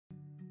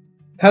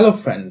Hello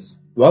friends,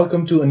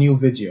 welcome to a new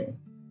video.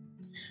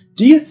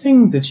 Do you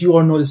think that you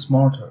are not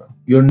smarter,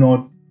 you're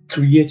not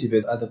creative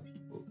as other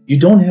people, you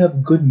don't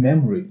have good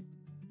memory,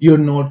 you're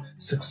not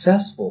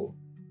successful,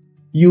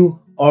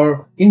 you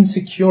are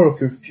insecure of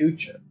your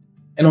future,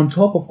 and on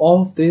top of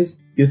all of this,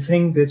 you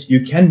think that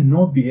you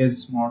cannot be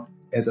as smart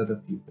as other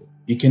people,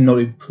 you cannot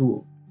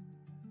improve?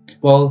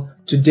 Well,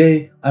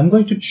 today I'm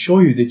going to show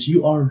you that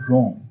you are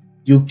wrong.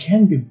 You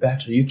can be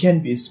better, you can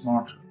be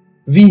smarter.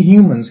 We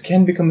humans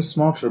can become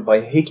smarter by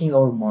hacking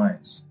our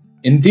minds.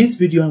 In this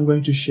video, I'm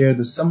going to share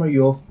the summary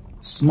of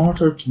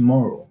Smarter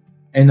Tomorrow,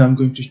 and I'm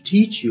going to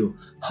teach you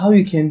how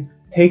you can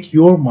hack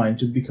your mind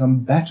to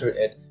become better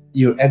at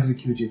your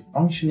executive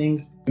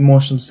functioning,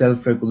 emotional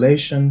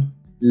self-regulation,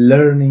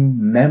 learning,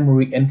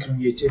 memory, and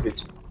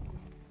creativity.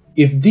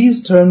 If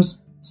these terms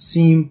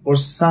seem or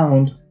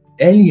sound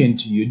alien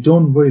to you,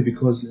 don't worry,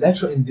 because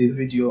later in the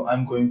video,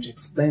 I'm going to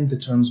explain the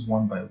terms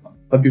one by one.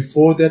 But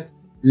before that,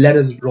 let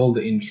us roll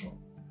the intro.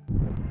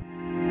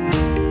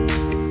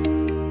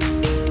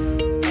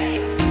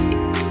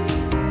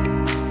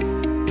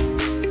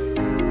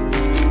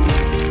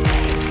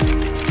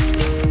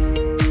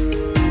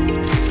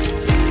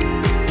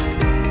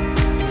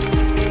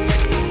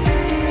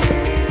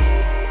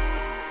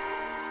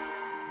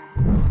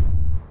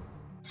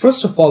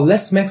 First of all,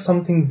 let's make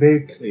something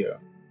very clear.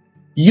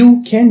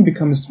 You can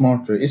become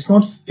smarter. It's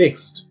not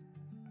fixed.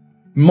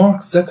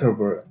 Mark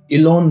Zuckerberg,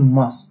 Elon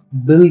Musk,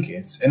 Bill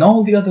Gates, and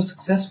all the other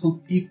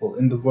successful people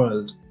in the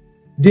world,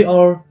 they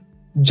are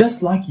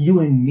just like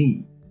you and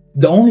me.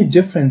 The only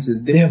difference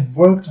is they have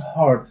worked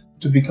hard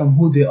to become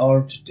who they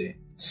are today.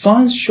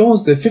 Science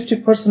shows that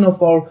 50%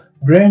 of our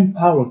brain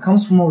power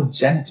comes from our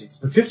genetics,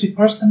 but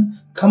 50%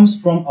 comes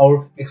from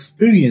our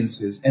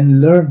experiences and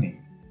learning.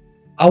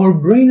 Our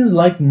brain is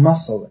like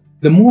muscle.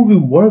 The more we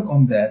work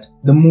on that,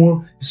 the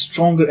more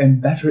stronger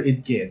and better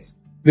it gets.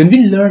 When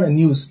we learn a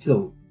new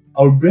skill,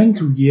 our brain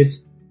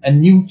creates a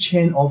new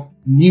chain of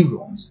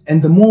neurons,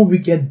 and the more we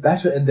get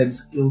better at that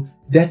skill,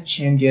 that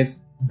chain gets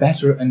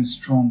better and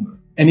stronger.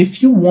 And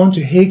if you want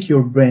to hack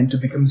your brain to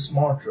become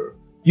smarter,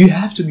 you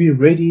have to be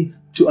ready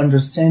to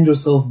understand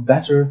yourself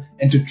better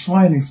and to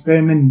try and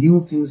experiment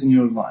new things in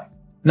your life.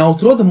 Now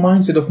throw the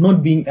mindset of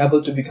not being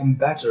able to become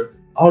better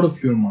out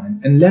of your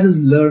mind, and let us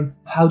learn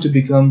how to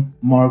become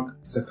Mark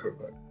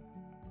Zuckerberg.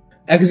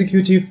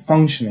 Executive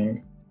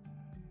functioning.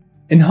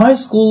 In high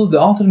school, the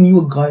author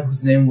knew a guy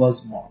whose name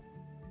was Mark.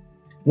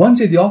 One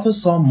day, the author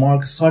saw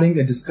Mark starting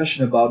a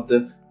discussion about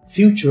the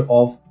future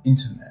of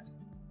internet.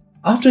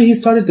 After he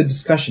started the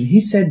discussion, he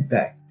sat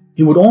back.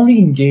 He would only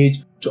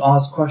engage to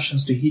ask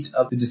questions to heat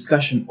up the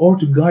discussion or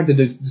to guide the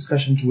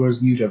discussion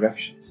towards new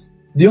directions.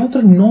 The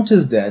author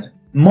noticed that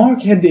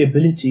Mark had the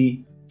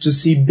ability to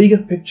see bigger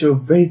picture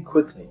very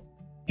quickly.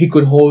 He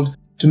could hold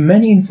to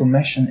many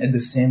information at the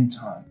same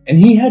time, and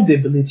he had the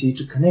ability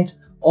to connect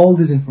all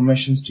these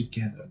informations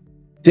together.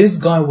 This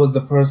guy was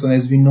the person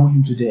as we know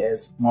him today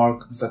as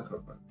Mark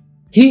Zuckerberg.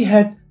 He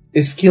had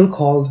a skill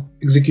called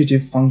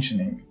executive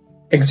functioning.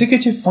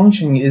 Executive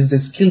functioning is the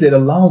skill that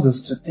allows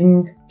us to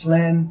think,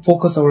 plan,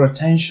 focus our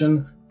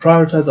attention,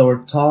 prioritize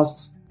our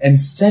tasks, and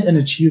set and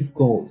achieve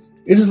goals.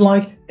 It is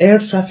like air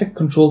traffic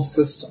control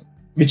system,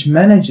 which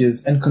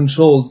manages and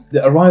controls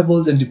the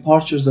arrivals and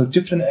departures of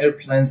different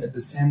airplanes at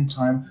the same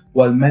time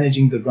while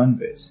managing the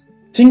runways.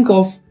 Think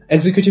of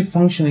executive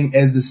functioning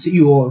as the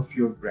CEO of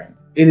your brain.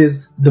 It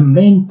is the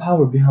main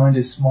power behind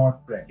a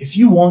smart brain. If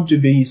you want to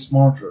be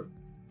smarter,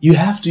 you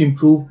have to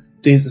improve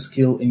this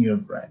skill in your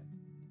brain.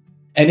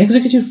 And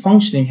executive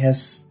functioning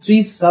has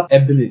three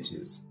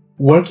sub-abilities: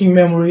 working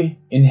memory,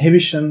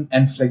 inhibition,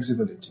 and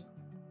flexibility.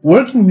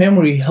 Working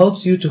memory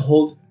helps you to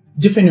hold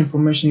different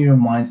information in your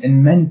mind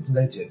and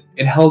manipulate it.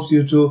 It helps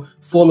you to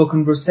follow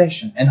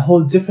conversation and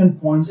hold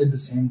different points at the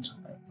same time.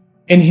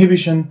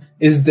 Inhibition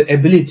is the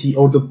ability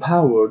or the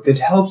power that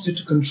helps you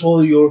to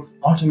control your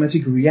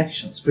automatic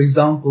reactions. For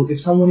example,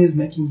 if someone is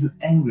making you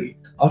angry,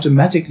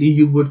 automatically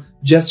you would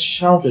just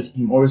shout at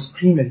him or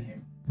scream at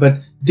him.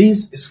 But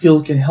this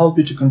skill can help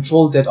you to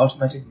control that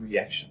automatic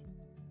reaction.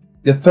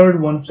 The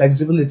third one,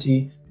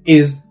 flexibility,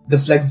 is the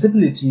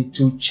flexibility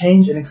to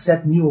change and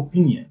accept new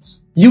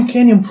opinions. You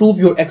can improve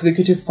your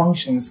executive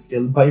functioning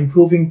skill by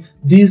improving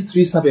these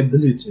three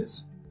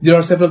sub-abilities. There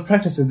are several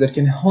practices that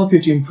can help you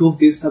to improve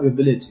these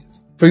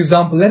sub-abilities. For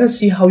example, let us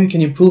see how you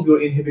can improve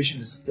your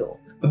inhibition skill.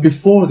 But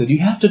before that, you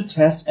have to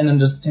test and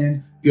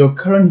understand your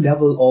current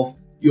level of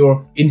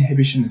your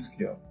inhibition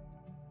skill.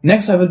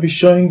 Next, I will be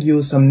showing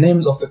you some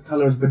names of the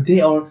colors, but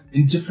they are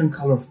in different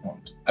color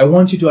font. I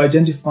want you to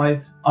identify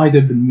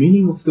either the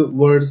meaning of the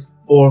words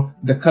or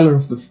the color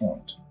of the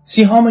font.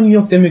 See how many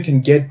of them you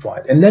can get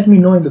right, and let me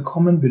know in the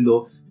comment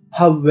below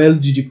how well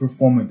did you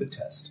perform in the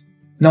test.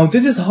 Now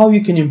this is how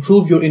you can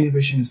improve your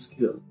inhibition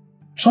skill.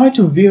 Try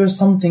to wear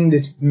something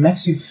that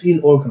makes you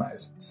feel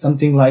organized,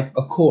 something like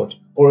a coat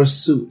or a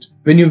suit.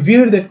 When you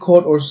wear that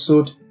coat or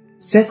suit,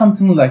 say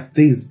something like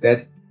this,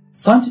 that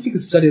scientific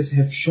studies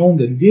have shown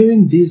that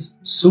wearing this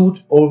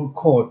suit or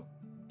coat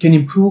can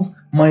improve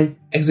my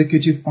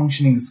executive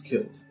functioning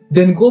skills.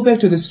 Then go back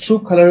to this true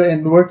color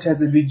and word test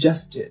that we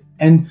just did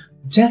and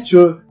test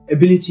your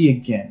ability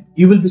again.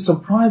 You will be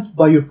surprised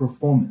by your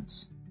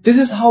performance. This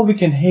is how we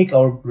can hack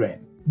our brain.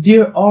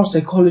 There are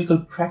psychological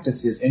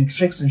practices and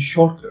tricks and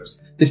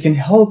shortcuts that can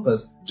help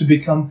us to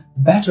become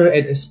better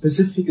at a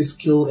specific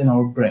skill in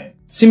our brain.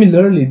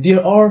 Similarly,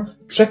 there are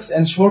tricks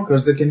and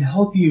shortcuts that can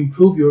help you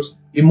improve your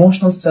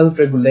emotional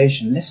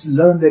self-regulation. Let's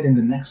learn that in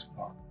the next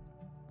part.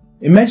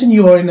 Imagine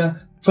you are in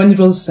a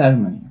funeral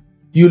ceremony.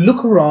 You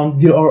look around,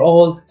 there are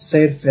all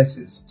sad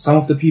faces. Some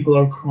of the people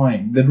are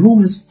crying. The room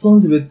is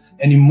filled with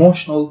an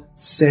emotional,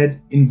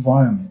 sad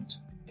environment.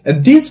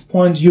 At this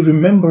point, you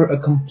remember a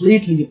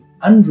completely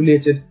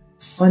unrelated,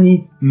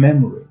 funny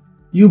memory.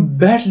 You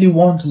badly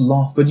want to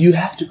laugh, but you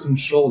have to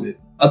control it.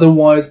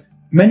 Otherwise,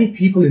 many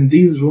people in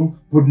this room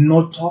would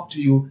not talk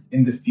to you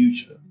in the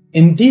future.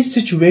 In this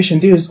situation,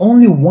 there is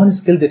only one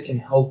skill that can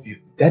help you.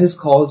 That is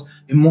called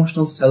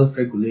emotional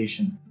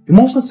self-regulation.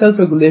 Emotional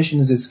self-regulation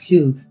is a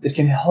skill that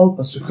can help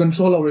us to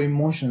control our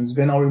emotions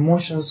when our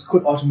emotions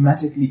could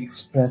automatically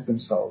express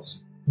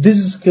themselves.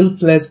 This skill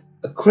plays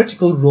a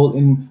critical role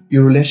in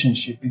your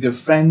relationship with your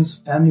friends,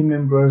 family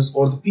members,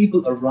 or the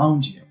people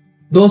around you.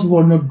 Those who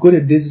are not good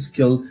at this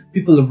skill,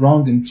 people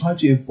around them try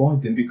to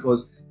avoid them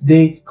because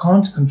they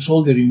can't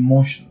control their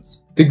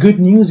emotions. The good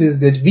news is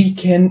that we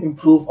can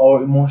improve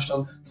our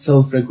emotional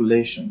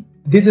self-regulation.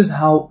 This is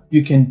how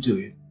you can do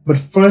it. But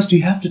first,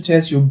 you have to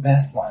test your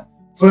baseline.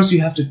 First,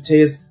 you have to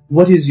test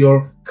what is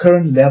your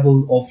current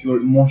level of your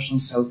emotional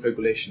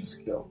self-regulation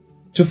skill.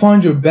 To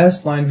find your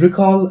baseline,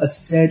 recall a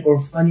sad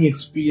or funny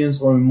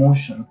experience or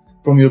emotion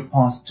from your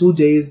past 2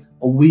 days,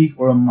 a week,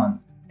 or a month,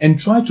 and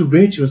try to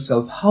rate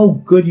yourself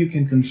how good you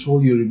can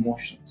control your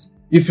emotions.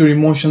 If your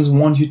emotions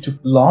want you to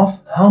laugh,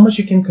 how much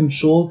you can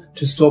control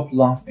to stop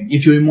laughing.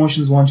 If your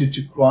emotions want you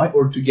to cry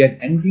or to get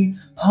angry,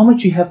 how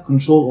much you have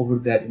control over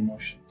that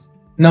emotions.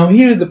 Now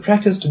here is the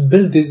practice to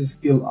build this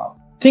skill up.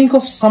 Think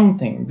of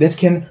something that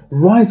can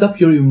rise up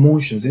your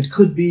emotions. It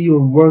could be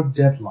your work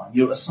deadline,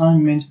 your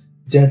assignment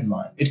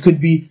deadline. It could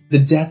be the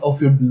death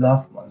of your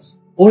beloved ones.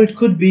 Or it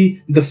could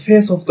be the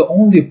face of the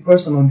only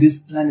person on this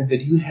planet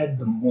that you hate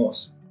the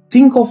most.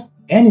 Think of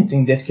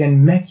anything that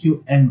can make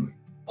you angry.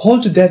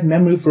 Hold to that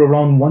memory for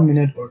around 1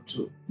 minute or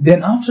 2.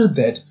 Then after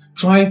that,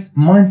 try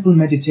mindful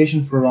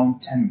meditation for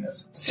around 10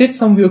 minutes. Sit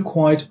somewhere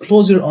quiet,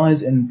 close your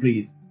eyes and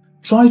breathe.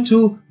 Try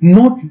to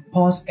not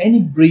pass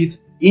any breath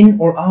in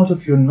or out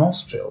of your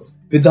nostrils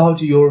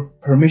without your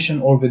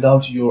permission or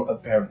without your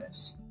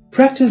awareness.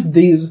 Practice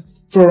these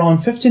for around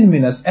 15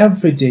 minutes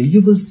every day.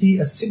 You will see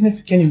a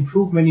significant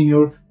improvement in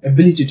your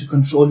ability to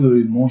control your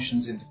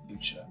emotions in the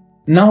future.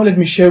 Now let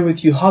me share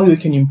with you how you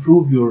can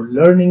improve your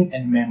learning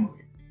and memory.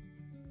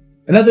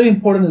 Another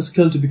important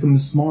skill to become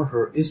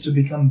smarter is to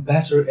become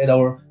better at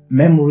our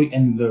memory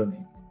and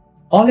learning.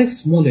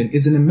 Alex Mullen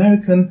is an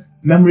American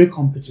memory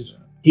competitor.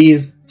 He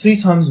is 3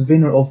 times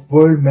winner of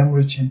World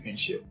Memory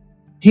Championship.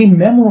 He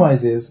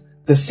memorizes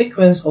the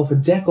sequence of a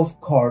deck of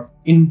cards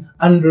in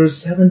under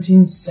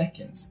 17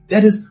 seconds.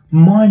 That is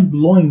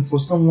mind-blowing for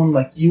someone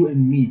like you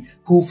and me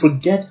who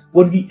forget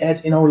what we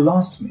ate in our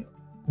last meal.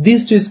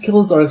 These 2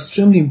 skills are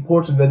extremely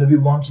important whether we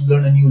want to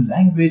learn a new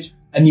language,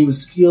 a new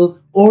skill,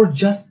 or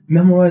just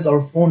memorize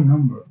our phone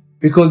number.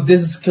 Because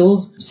these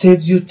skills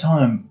saves you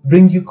time,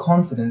 bring you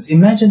confidence.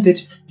 Imagine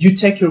that you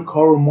take your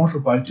car or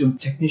motorbike to a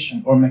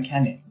technician or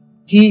mechanic.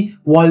 He,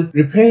 while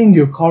repairing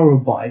your car or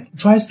bike,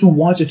 tries to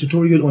watch a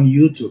tutorial on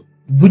YouTube.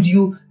 Would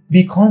you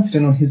be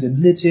confident on his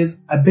abilities?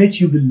 I bet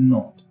you will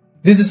not.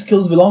 These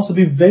skills will also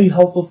be very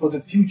helpful for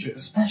the future,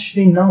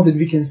 especially now that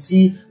we can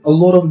see a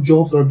lot of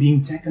jobs are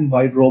being taken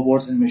by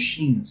robots and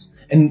machines.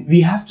 And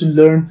we have to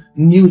learn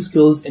new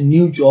skills and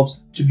new jobs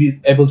to be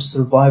able to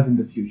survive in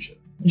the future.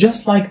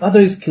 Just like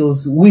other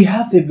skills, we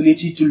have the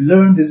ability to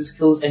learn these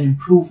skills and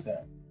improve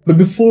them. But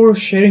before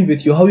sharing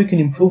with you how you can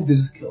improve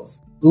these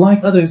skills,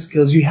 like other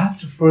skills, you have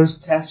to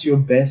first test your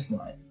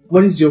baseline.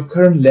 What is your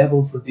current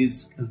level for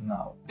this skill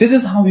now? This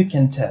is how you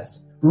can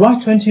test.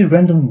 Write 20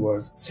 random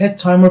words, set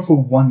timer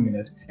for 1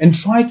 minute, and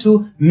try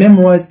to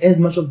memorize as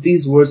much of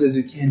these words as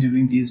you can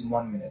during these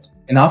 1 minute.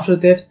 And after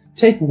that,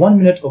 take 1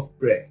 minute of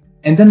break,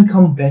 and then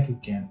come back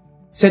again.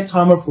 Set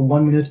timer for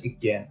 1 minute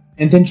again,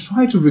 and then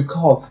try to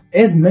recall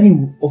as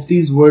many of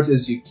these words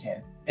as you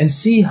can, and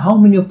see how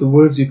many of the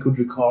words you could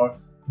recall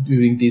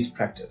during this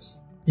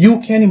practice. You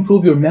can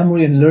improve your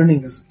memory and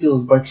learning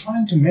skills by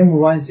trying to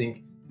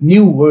memorizing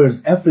new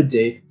words every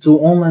day through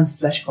online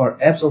flashcard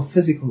apps or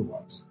physical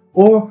ones,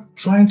 or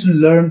trying to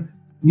learn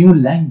new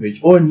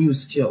language or a new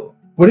skill.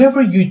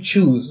 Whatever you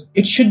choose,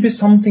 it should be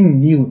something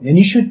new, and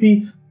you should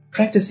be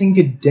practicing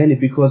it daily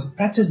because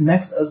practice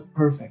makes us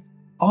perfect.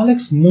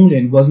 Alex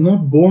Mullen was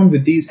not born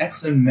with this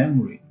excellent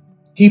memory.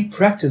 He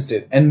practiced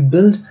it and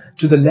built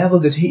to the level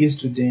that he is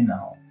today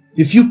now.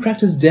 If you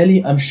practice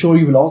daily, I'm sure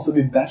you will also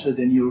be better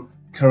than your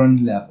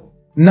current level.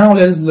 Now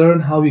let us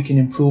learn how you can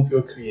improve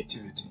your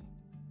creativity.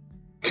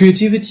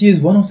 Creativity is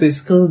one of the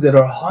skills that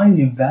are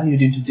highly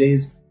valued in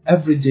today's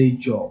everyday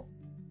job.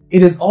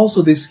 It is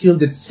also the skill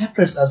that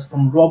separates us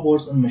from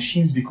robots and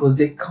machines because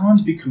they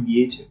can't be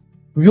creative.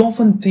 We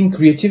often think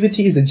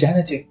creativity is a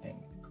genetic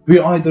thing. We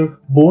are either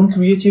born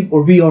creative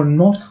or we are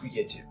not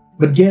creative.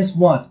 But guess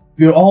what?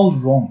 We are all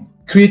wrong.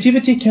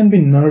 Creativity can be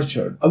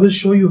nurtured. I will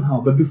show you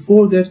how, but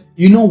before that,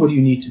 you know what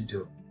you need to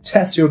do.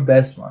 Test your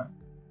baseline.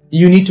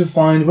 You need to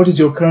find what is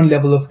your current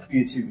level of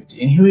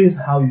creativity, and here is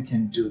how you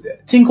can do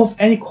that. Think of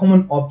any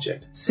common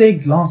object, say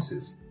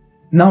glasses.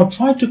 Now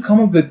try to come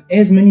up with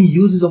as many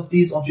uses of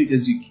these objects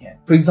as you can.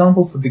 For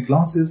example, for the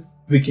glasses,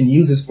 we can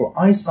use this for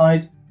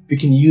eyesight, we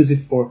can use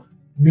it for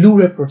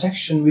Blu-ray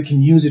protection, we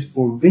can use it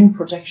for wind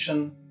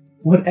protection.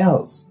 What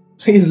else?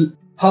 Please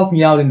help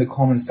me out in the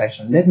comment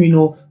section. Let me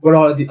know what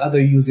are the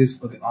other uses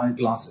for the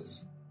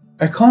eyeglasses.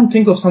 I can't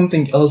think of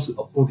something else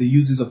for the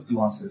uses of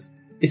glasses.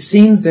 It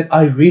seems that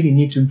I really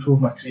need to improve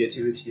my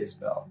creativity as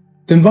well.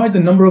 Then write the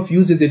number of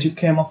uses that you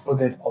came up for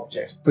that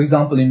object. For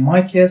example, in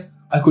my case,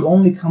 I could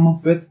only come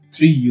up with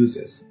 3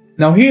 uses.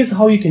 Now here's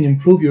how you can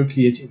improve your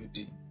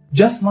creativity.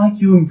 Just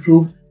like you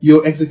improved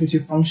your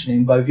executive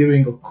functioning by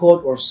wearing a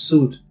coat or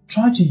suit,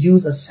 try to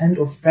use a scent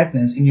or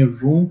fragrance in your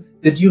room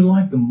that you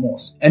like the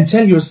most. And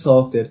tell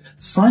yourself that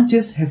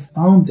scientists have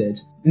found that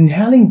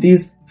inhaling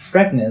these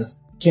fragrances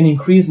can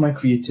increase my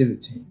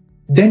creativity.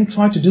 Then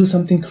try to do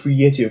something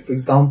creative, for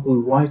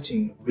example,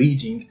 writing,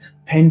 reading,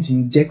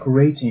 painting,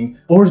 decorating,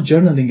 or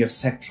journaling,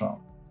 etc.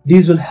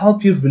 These will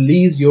help you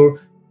release your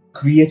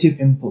creative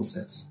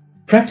impulses.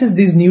 Practice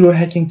this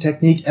neurohacking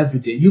technique every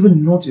day. You will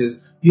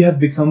notice you have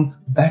become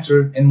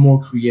better and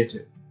more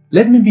creative.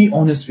 Let me be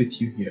honest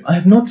with you here. I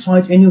have not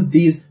tried any of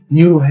these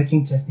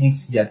neurohacking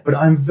techniques yet, but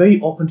I'm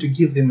very open to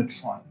give them a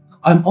try.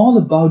 I'm all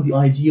about the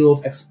idea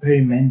of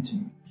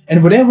experimenting.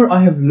 And whatever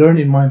I have learned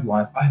in my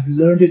life, I've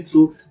learned it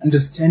through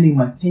understanding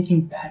my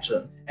thinking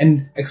pattern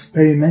and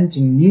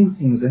experimenting new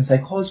things and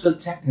psychological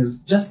techniques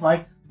just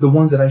like the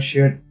ones that I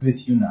shared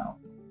with you now.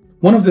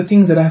 One of the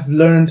things that I've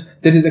learned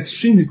that is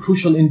extremely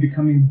crucial in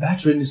becoming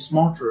better and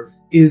smarter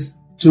is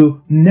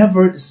to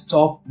never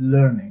stop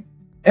learning.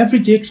 Every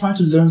day try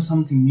to learn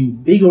something new,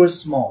 big or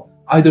small,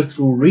 either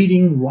through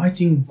reading,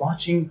 writing,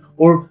 watching,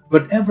 or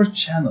whatever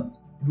channel.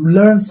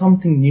 Learn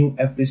something new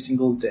every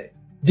single day.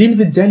 Deal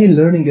with daily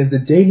learning as the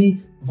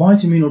daily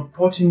vitamin or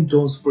protein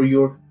dose for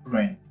your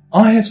brain.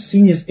 I have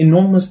seen its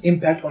enormous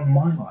impact on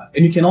my life,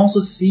 and you can also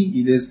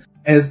see this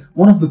as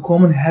one of the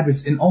common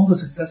habits in all the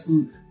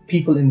successful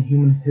people in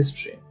human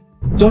history.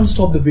 Don't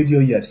stop the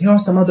video yet. Here are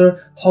some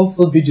other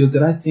helpful videos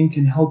that I think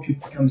can help you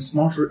become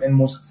smarter and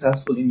more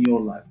successful in your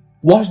life.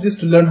 Watch this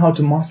to learn how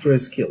to master a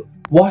skill.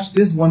 Watch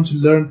this one to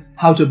learn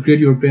how to upgrade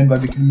your brain by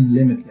becoming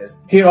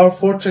limitless. Here are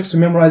 4 tricks to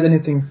memorize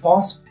anything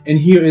fast, and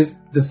here is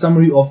the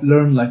summary of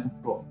Learn Like a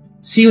Pro.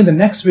 See you in the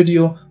next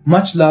video.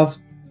 Much love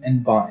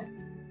and bye.